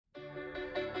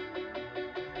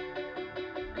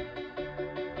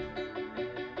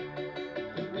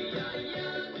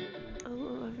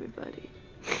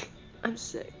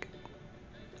sick.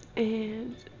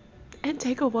 And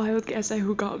take a wild guess at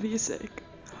who got me sick.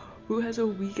 Who has a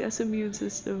weak ass immune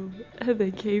system and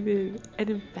then came in and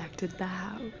infected the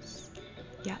house.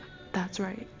 Yeah, that's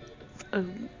right.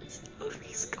 Elise.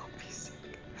 Elise got me sick.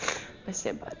 I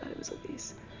stand by that. It was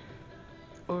Elise.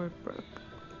 Or Brooke.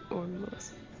 Or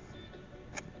Melissa.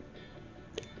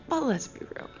 But let's be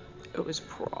real. It was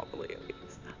probably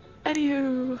Elise.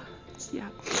 Anywho, yeah.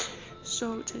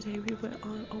 So today we went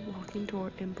on a walking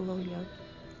tour in Bologna.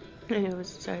 And it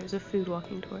was a food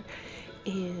walking tour.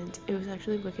 And it was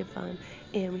actually wicked fun.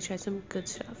 And we tried some good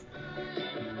stuff.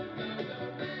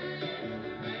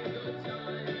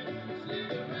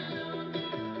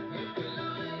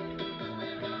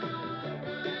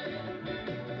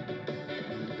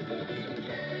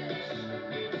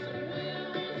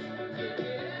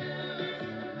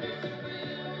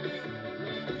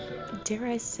 Dare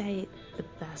I say the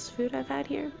best food I've had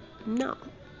here? No,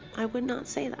 I would not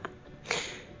say that.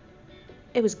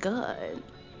 It was good,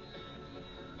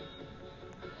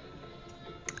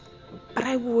 but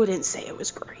I wouldn't say it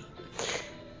was great.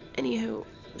 Anywho,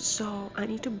 so I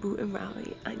need to boot and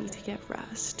rally. I need to get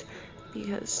rest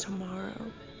because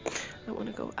tomorrow I want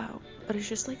to go out, but it's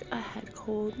just like a head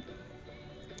cold,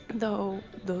 though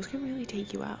those can really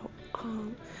take you out.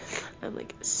 I'm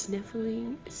like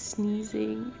sniffling,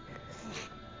 sneezing.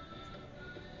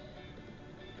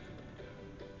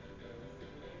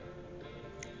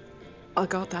 I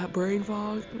got that brain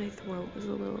fog. My throat was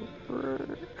a little...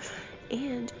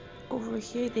 And over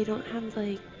here, they don't have,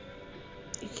 like...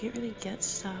 You can't really get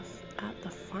stuff at the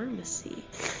pharmacy.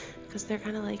 Because they're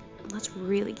kind of like, let's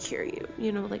really cure you.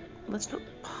 You know, like, let's not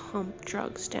pump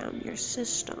drugs down your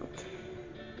system.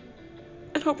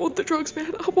 And I want the drugs,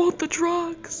 man. I want the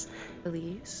drugs.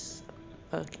 Elise,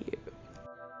 fuck you.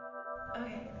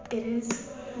 Okay, it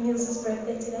is Niels'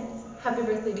 birthday today. Happy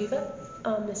birthday, Diva.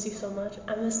 I miss you so much.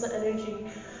 I miss the energy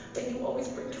that you always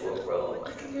bring to a room.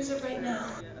 I can use it right now.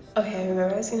 Okay, I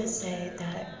remember I was gonna say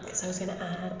that because I was gonna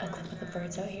add a clip of the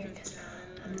birds out here because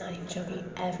I'm not even joking.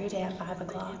 Every day at 5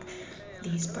 o'clock,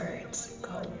 these birds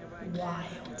go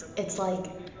wild. It's like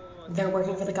they're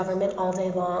working for the government all day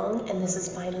long and this is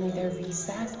finally their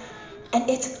recess. And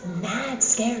it's mad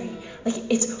scary. Like,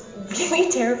 it's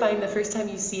really terrifying the first time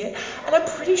you see it. And I'm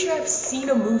pretty sure I've seen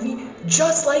a movie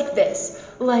just like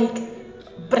this. Like,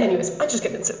 but anyways, I'm just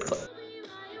getting super close.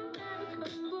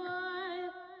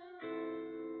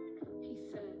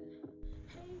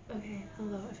 Okay,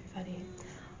 hello everybody.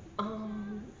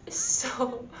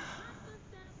 So,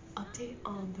 update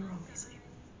on the runway sleep.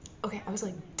 Okay, I was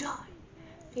like, done.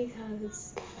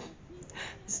 Because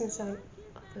this can sound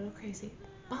a little crazy.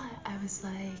 But I was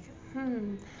like,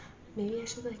 maybe I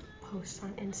should like post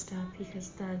on Insta because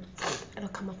then it'll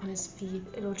come up on his feed,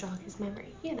 it'll jog his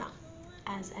memory, you know,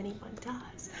 as anyone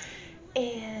does.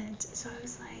 And so I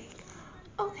was like,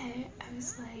 okay, I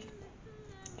was like,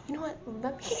 you know what,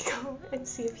 let me go and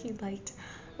see if he liked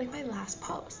like my last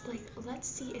post. Like, let's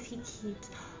see if he keeps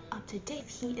up to date, if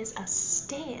he is a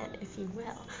stan, if you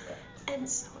will. And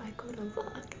so I go to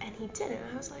look and he didn't.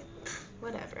 I was like,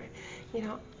 whatever, you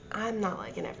know, I'm not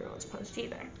liking everyone's post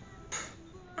either.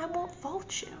 I won't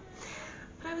fault you.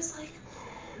 But I was like,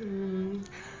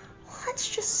 let's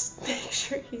just make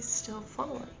sure he's still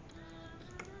following.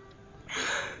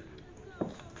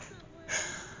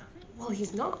 Well,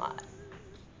 he's not.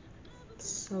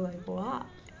 So like, why?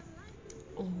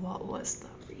 What was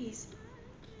the reason?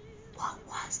 What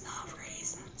was the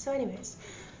reason? So anyways,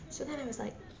 so then I was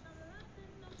like,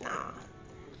 nah,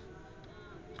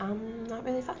 I'm not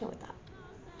really fucking with that.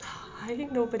 I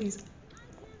ain't nobody's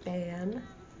fan.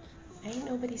 I ain't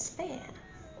nobody's fan.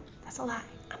 That's a lie.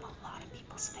 I'm a lot of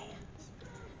people's fans.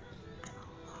 I'm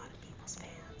a lot of people's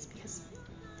fans because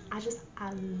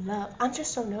I'm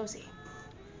just so nosy.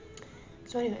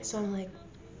 So anyway, so I'm like,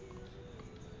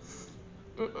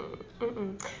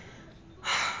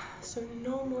 So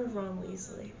no more Ron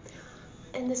Weasley.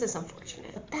 And this is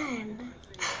unfortunate. But then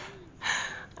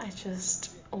I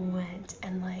just went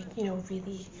and like, you know,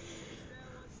 really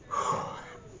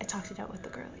I talked it out with the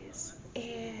girlies.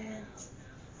 And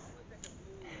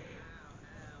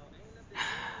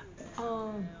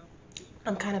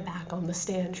I'm kind of back on the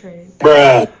stan train.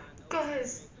 Bruh.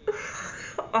 Guys,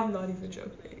 I'm not even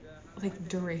joking. Like,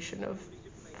 duration of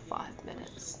 5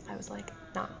 minutes. I was like,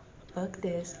 nah, fuck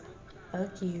this,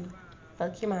 fuck you,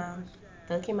 fuck your mom,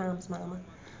 fuck your mom's mama.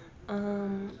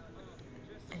 And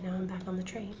now I'm back on the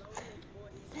train.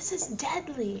 This is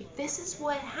deadly. This is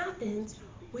what happens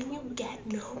when you get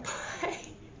no play.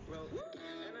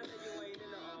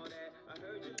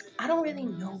 I don't really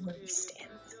know where we stand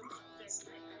with Ron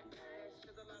Weasley,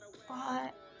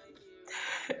 but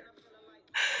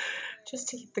just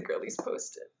to keep the girlies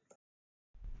posted.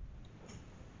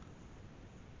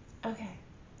 Okay,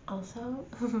 also,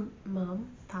 mom,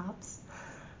 pops,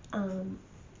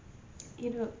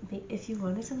 if you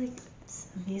wanted to like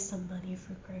send me some money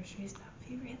for groceries, that would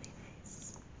be really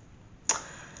nice.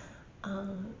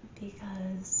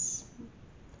 Because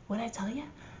when I tell you,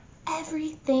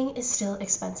 everything is still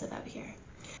expensive out here.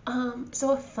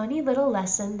 So a funny little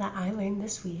lesson that I learned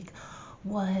this week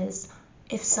was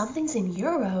if something's in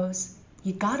euros,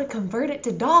 you gotta convert it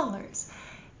to dollars.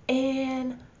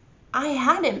 And I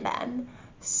hadn't been.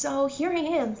 So here I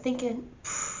am thinking,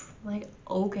 like,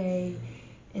 okay,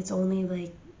 it's only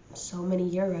like so many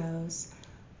euros.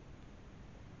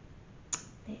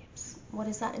 Babes, what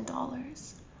is that in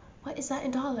dollars? What is that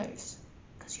in dollars?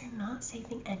 Because you're not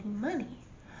saving any money.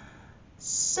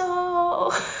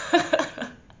 So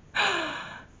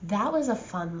that was a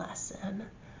fun lesson.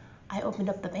 I opened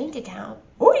up the bank account.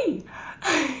 Oi!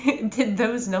 Did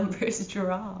those numbers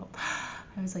drop?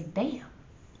 I was like, damn,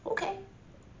 okay.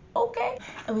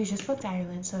 And we just booked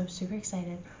Ireland, so I'm super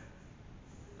excited.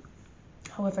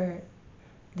 However,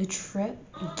 the trip,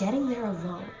 getting there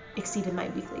alone, exceeded my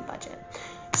weekly budget.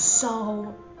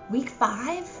 So, week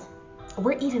 5,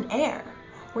 we're eating air.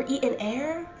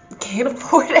 Can't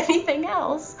afford anything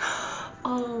else.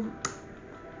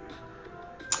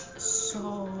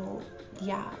 So,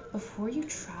 yeah, before you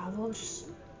travel, just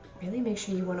really make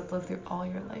sure you want to blow through all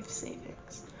your life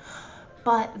savings.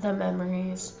 But the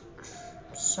memories,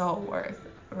 so worth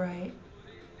it, right?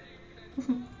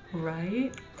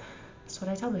 Right? That's what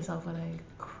I tell myself when I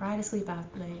cry to sleep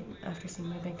at night after seeing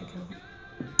my bank account.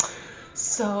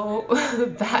 So,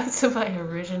 back to my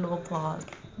original plot.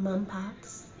 Mom,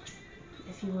 pops,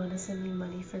 if you want to send me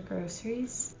money for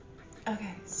groceries.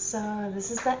 Okay, so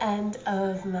this is the end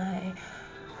of my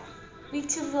week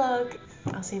 2 vlog.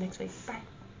 I'll see you next week. Bye.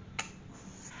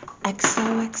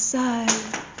 XOXO.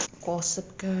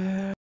 Gossip girl.